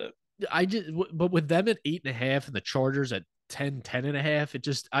made me bet it. But with them at 8.5 and the Chargers at 10.5, it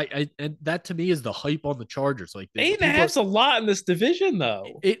just and that to me is the hype on the Chargers. Like 8.5's a lot in this division, though.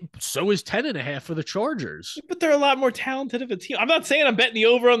 So is 10.5 for the Chargers. But they're a lot more talented of a team. I'm not saying I'm betting the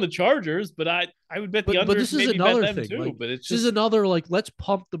over on the Chargers, but I would bet the under. But this is another thing. Too, like, but it's this is another like let's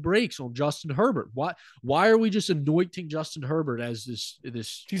pump the brakes on Justin Herbert. Why are we just anointing Justin Herbert as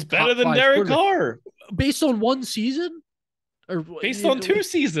this? He's better than Derek Carr based on one season. Or based on 2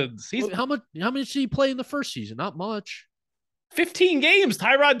 seasons. How much did he play in the first season? Not much. 15 games.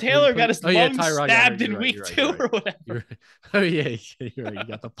 Tyrod Taylor got his lung stabbed in week 2 or whatever. Oh yeah, you're right. You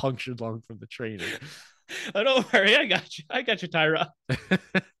got the punctured lung from the trainer. Oh, don't worry, I got you, Tyrod.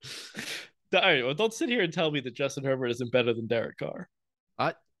 All right, well, don't sit here and tell me that Justin Herbert isn't better than Derek Carr.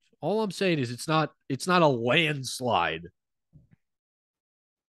 All I'm saying is it's not a landslide.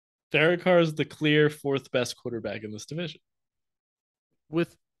 Derek Carr is the clear 4th best quarterback in this division.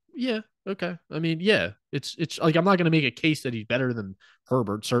 Okay. I mean, yeah, it's like I'm not going to make a case that he's better than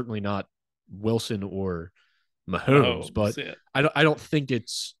Herbert. Certainly not Wilson or Mahomes, but yeah. I don't think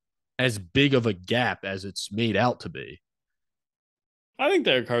it's as big of a gap as it's made out to be. I think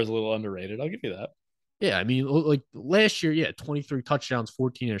Derek Carr is a little underrated. I'll give you that. Yeah, I mean, like last year, 23 touchdowns,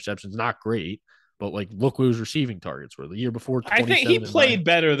 14 interceptions, not great. But like, look what his receiving targets were the year before. I think he played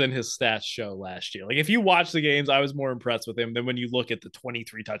better than his stats show last year. Like, if you watch the games, I was more impressed with him than when you look at the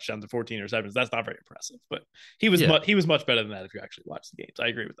 23 touchdowns and 14 interceptions. That's not very impressive, but he was much better than that if you actually watch the games. I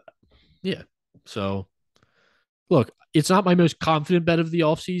agree with that. Yeah. So, look, it's not my most confident bet of the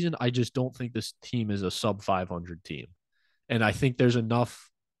offseason. I just don't think this team is a sub 500 team, and I think there's enough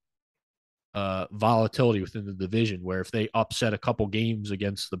volatility within the division where if they upset a couple games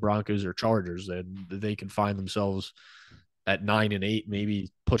against the Broncos or Chargers, then they can find themselves at 9-8,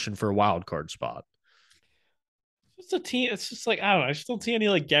 maybe pushing for a wild card spot. just a team. It's just like I don't know. I just don't see any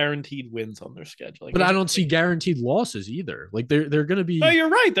like guaranteed wins on their schedule. Like But I don't see guaranteed losses either. Like they're going to no, be. you're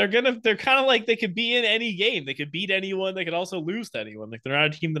right. They're kind of like they could be in any game. They could beat anyone. They could also lose to anyone. Like they're not a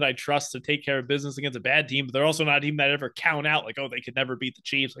team that I trust to take care of business against a bad team, but they're also not a team that I ever count out. Like, oh, they could never beat the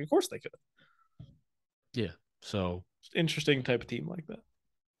Chiefs. Like, of course they could. Yeah. So Interesting type of team like that.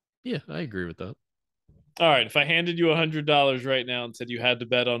 yeah, I agree with that. All right. If I handed you $100 right now and said you had to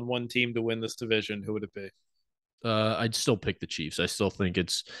bet on one team to win this division, who would it be? I'd still pick the Chiefs. I still think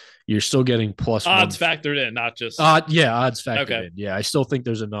you're still getting plus odds factored in, not just yeah, odds factored okay. in. Yeah, I still think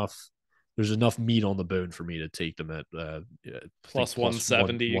there's enough meat on the bone for me to take them at plus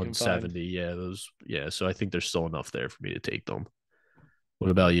 170. 170. Yeah, those. Yeah, so I think there's still enough there for me to take them.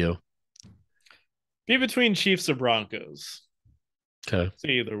 What about you? Be between Chiefs or Broncos. Okay.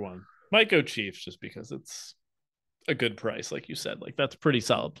 See either one. Might go Chiefs just because it's a good price, like you said. Like that's pretty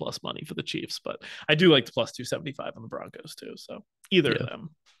solid plus money for the Chiefs, but I do like the plus 275 on the Broncos too. So either of them.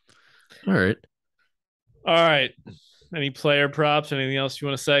 All right. All right. Any player props? Anything else you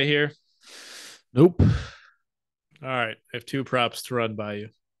want to say here? Nope. All right. I have two props to run by you.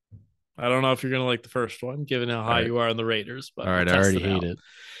 I don't know if you're going to like the first one, given how high you are on the Raiders. But all right, I already hate it.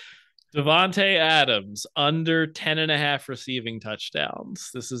 Davante Adams, under 10.5 receiving touchdowns.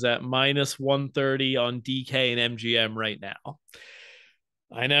 This is at minus 130 on DK and MGM right now.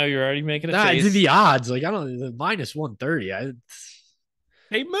 I know you're already making a face. The odds. Like, I don't know, minus 130.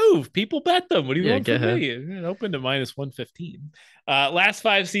 They move. People bet them. What do you want from ahead. me? It opened to minus 115. Last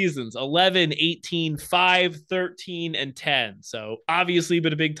 5 seasons, 11, 18, 5, 13, and 10. So obviously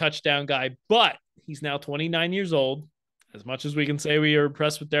been a big touchdown guy, but he's now 29 years old. As much as we can say we are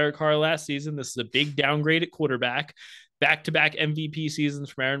impressed with Derek Carr last season, this is a big downgrade at quarterback. Back-to-back MVP seasons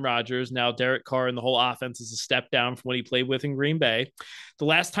from Aaron Rodgers. Now Derek Carr and the whole offense is a step down from what he played with in Green Bay. The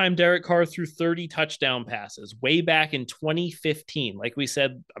last time Derek Carr threw 30 touchdown passes, way back in 2015. Like we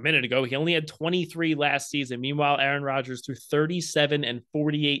said a minute ago, he only had 23 last season. Meanwhile, Aaron Rodgers threw 37 and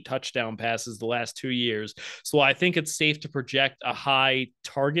 48 touchdown passes the last 2 years. So I think it's safe to project a high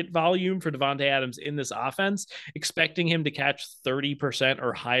target volume for Davante Adams in this offense, expecting him to catch 30%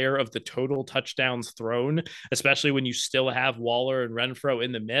 or higher of the total touchdowns thrown, especially when you still have Waller and Renfro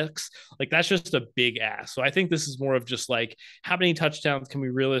in the mix. Like that's just a big ask. So I think this is more of just like how many touchdowns can we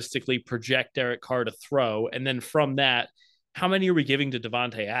realistically project Derek Carr to throw? And then from that, how many are we giving to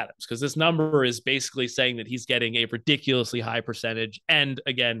Davante Adams? Because this number is basically saying that he's getting a ridiculously high percentage. And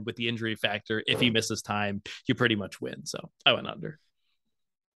again, with the injury factor, if he misses time, you pretty much win. So I went under.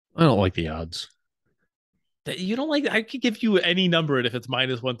 I don't like the odds. You don't like? I could give you any number, and if it's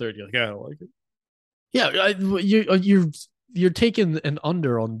minus 130, like I don't like it. Yeah, you're taking an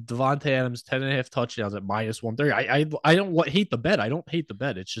under on Davante Adams 10.5 touchdowns at minus 130. I don't hate the bet. I don't hate the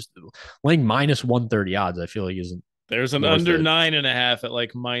bet. It's just laying minus 130 odds. I feel like isn't. There's an under 9.5 at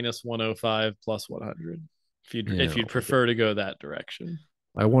like minus 105 plus 100. If you'd prefer to go that direction,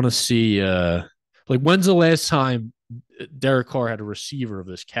 I want to see. Like when's the last time Derek Carr had a receiver of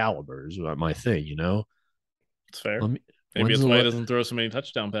this caliber? Is my thing. You know, it's fair. Maybe it's why he doesn't throw so many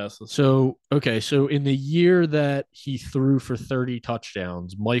touchdown passes. So in the year that he threw for 30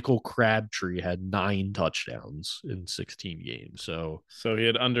 touchdowns, Michael Crabtree had 9 touchdowns in 16 games. So he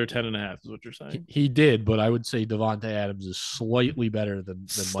had under 10.5 is what you're saying. He did, but I would say Davante Adams is slightly better than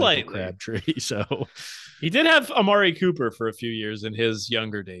Michael Crabtree. So he did have Amari Cooper for a few years in his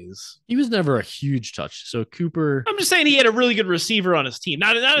younger days. He was never a huge touch. So Cooper, I'm just saying he had a really good receiver on his team.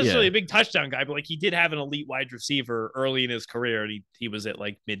 Not necessarily a big touchdown guy, but like he did have an elite wide receiver early in his career, and he was at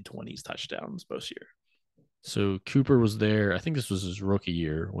like mid-20s touchdowns most year. So Cooper was there. I think this was his rookie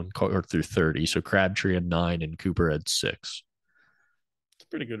year when Carr threw 30. So Crabtree had 9 and Cooper had 6. It's a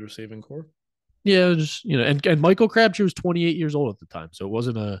pretty good receiving core. Yeah, just and Michael Crabtree was 28 years old at the time, so it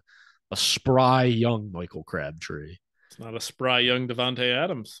wasn't a spry young Michael Crabtree. It's not a spry young Davante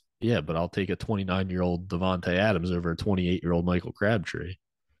Adams. Yeah, but I'll take a 29-year-old Davante Adams over a 28-year-old Michael Crabtree.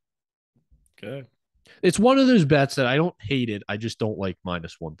 Okay. It's one of those bets that I don't hate it. I just don't like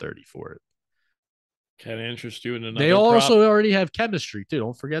minus 130 for it. Can I interest you in another? They also already have chemistry too.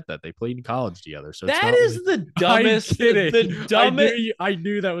 Don't forget that they played in college together. So that is the dumbest. The dumbest. I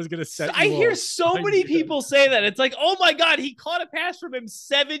knew that was going to set. I hear so many people say that. It's like, oh my god, he caught a pass from him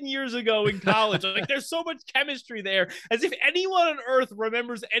 7 years ago in college. Like, there's so much chemistry there, as if anyone on earth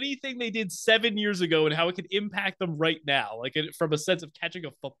remembers anything they did 7 years ago and how it could impact them right now, like from a sense of catching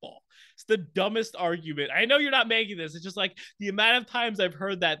a football. It's the dumbest argument. I know you're not making this. It's just like the amount of times I've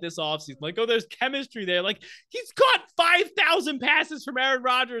heard that this offseason. Like, oh, there's chemistry there. Like, he's caught 5,000 passes from Aaron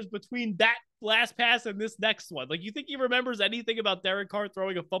Rodgers between that last pass and this next one. Like, you think he remembers anything about Derek Carr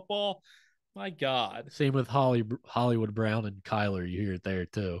throwing a football? My God. Same with Hollywood Brown and Kyler. You hear it there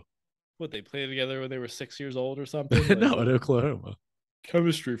too. What, they played together when they were 6 years old or something? Like, No, in Oklahoma.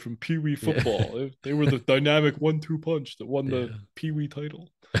 chemistry from Pee Wee Yeah. football. They were the dynamic 1-2 punch that won the Yeah. Pee Wee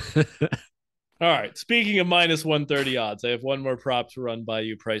title. All right. Speaking of minus 130 odds, I have one more prop to run by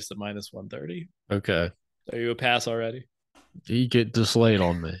you, priced at minus 130. Okay. Are you a pass already? You get displayed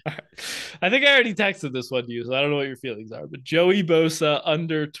on me. I think I already texted this one to you, so I don't know what your feelings are. But Joey Bosa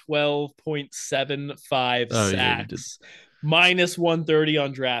under 12.75 Oh yeah, you did sacks, minus 130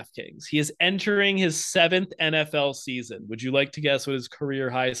 on DraftKings. He is entering his seventh NFL season. Would you like to guess what his career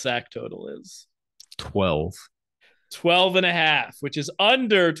high sack total is? 12. 12 and a half, which is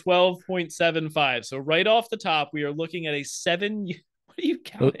under 12.75. So right off the top, we are looking at a seven. What are you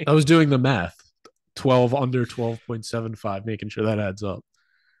counting? I was doing the math. 12 under 12.75, making sure that adds up.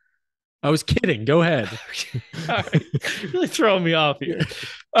 I was kidding. Go ahead. All right. Really throwing me off here.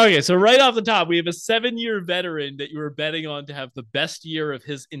 Okay, so right off the top, we have a 7-year veteran that you were betting on to have the best year of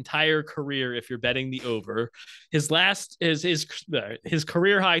his entire career if you're betting the over. His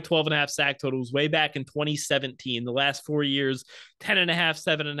career high 12 and a half sack total was way back in 2017. The last 4 years, 10 and a half,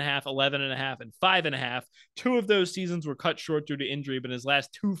 7 and a half, 11 and a half, and 5 and a half. 2 of those seasons were cut short due to injury, but in his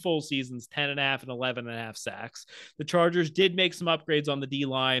last 2 full seasons, 10 and a half and 11 and a half sacks. The Chargers did make some upgrades on the D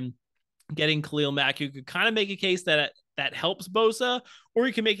line, getting Khalil Mack. You could kind of make a case that helps Bosa, or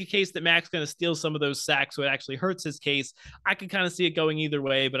you can make a case that Mack's going to steal some of those sacks, so it actually hurts his case. I could kind of see it going either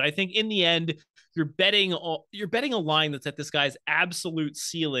way, but I think in the end, you're betting a line that's at this guy's absolute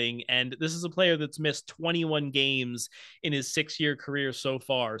ceiling, and this is a player that's missed 21 games in his 6-year career so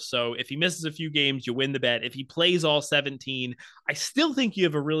far. So if he misses a few games, you win the bet. If he plays all 17, I still think you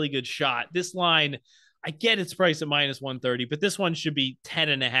have a really good shot. This line, I get it's priced at minus 130, but this one should be 10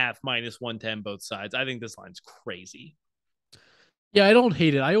 and a half minus 110 both sides. I think this line's crazy. Yeah, I don't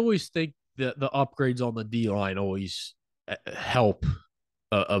hate it. I always think that the upgrades on the D line always help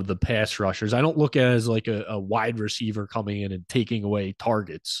of the pass rushers. I don't look at it as like a wide receiver coming in and taking away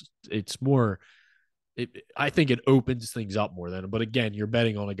targets. It's more, I think it opens things up more than. But again, you're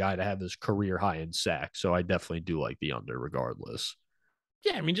betting on a guy to have this career high in sacks, so I definitely do like the under regardless.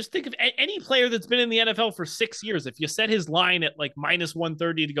 Yeah, I mean, just think of any player that's been in the NFL for 6 years. If you set his line at like minus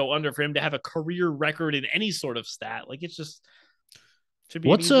 130 to go under for him to have a career record in any sort of stat, like it's just should be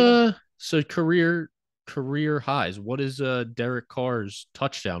an What's easy under. so career highs? What is Derek Carr's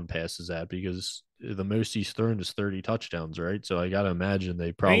touchdown passes at? Because the most he's thrown is 30 touchdowns, right? So I gotta imagine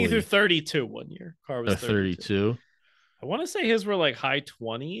they I think he threw probably 32 one year. Carr was a 32. 32. I want to say his were like high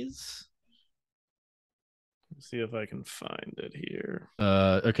 20s. Let's see if I can find it here.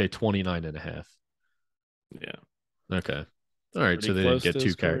 Okay, 29 and a half. Yeah. Okay. All right, Pretty so they didn't close get to too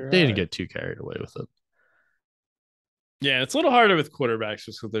his carried. career They didn't high. get too carried away with it. Yeah, it's a little harder with quarterbacks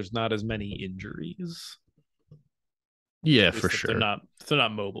just because there's not as many injuries. Yeah, At for least if sure. they're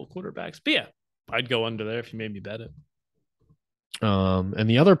not mobile quarterbacks. But yeah, I'd go under there if you made me bet it. And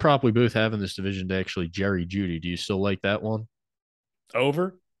the other prop we both have in this division is actually Jerry Judy. Do you still like that one?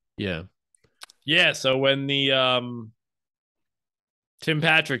 Over? Yeah. Yeah, so when the Tim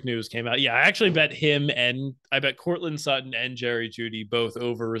Patrick news came out, yeah, I actually bet him and I bet Cortland Sutton and Jerry Judy both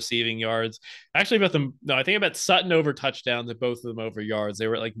over receiving yards. I actually bet them. No, I think I bet Sutton over touchdowns and both of them over yards. They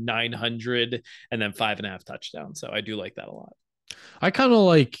were at like 900 and then 5.5 touchdowns. So I do like that a lot. I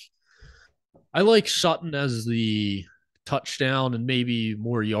like Sutton as the touchdown and maybe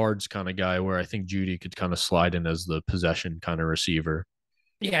more yards kind of guy, where I think Judy could kind of slide in as the possession kind of receiver.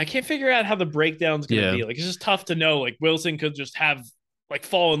 Yeah, I can't figure out how the breakdown's going to Yeah. be. Like, it's just tough to know. Like, Wilson could just have like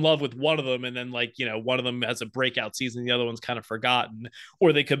fall in love with one of them, and then like one of them has a breakout season, the other one's kind of forgotten,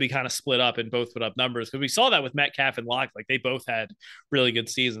 or they could be kind of split up and both put up numbers. Because we saw that with Metcalf and Locke, like they both had really good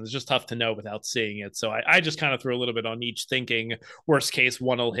seasons. It's just tough to know without seeing it. So I just kind of threw a little bit on each, thinking worst case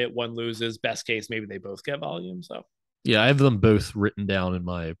one will hit, one loses. Best case maybe they both get volume. So Yeah, I have them both written down in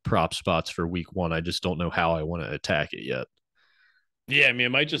my prop spots for week one. I just don't know how I want to attack it yet. yeah, I mean,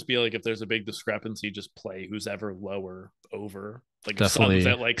 it might just be like if there's a big discrepancy, just play who's ever lower over. Like if Sutton's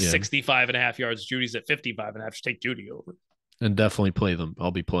Definitely, at like yeah. 65 and a half yards, Judy's at 55 and a half, just take Judy over. And definitely play them.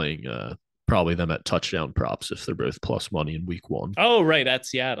 I'll be playing probably them at touchdown props if they're both plus money in week one. Oh, right. At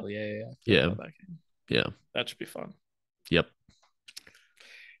Seattle. Yeah. Yeah. Yeah. That should be fun. Yep.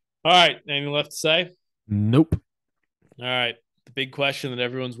 All right. Anything left to say? Nope. All right. The big question that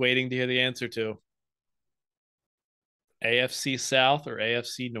everyone's waiting to hear the answer to: AFC South or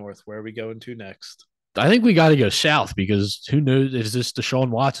AFC North? Where are we going to next? I think we got to go south because who knows? Is this Deshaun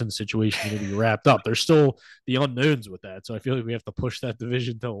Watson situation going to be wrapped up? There's still the unknowns with that. So I feel like we have to push that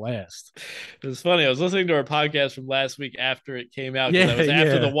division to last. It was funny. I was listening to our podcast from last week after it came out because I Yeah, was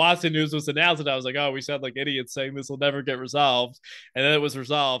after the yeah. Watson news was announced, and I was like, "Oh, we sound like idiots saying this will never get resolved," and then it was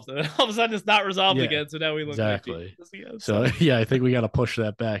resolved, and then all of a sudden it's not resolved Yeah, again. So now we look like exactly. geniuses again. So So, yeah, I think we got to push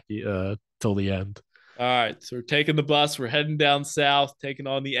that back till the end. all right, so we're taking the bus. We're heading down south, taking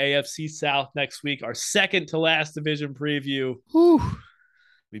on the AFC South next week. Our second to last division preview. Whew.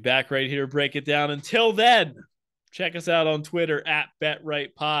 Be back right here to break it down. Until then, check us out on Twitter at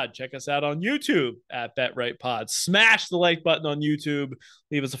BetRightPod. Check us out on YouTube at BetRightPod. Smash the like button on YouTube.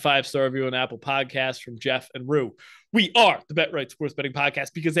 Leave us a 5-star review on Apple Podcasts from Jeff and Rue. We are the Bet Right Sports Betting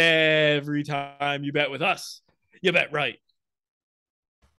Podcast because every time you bet with us, you bet right.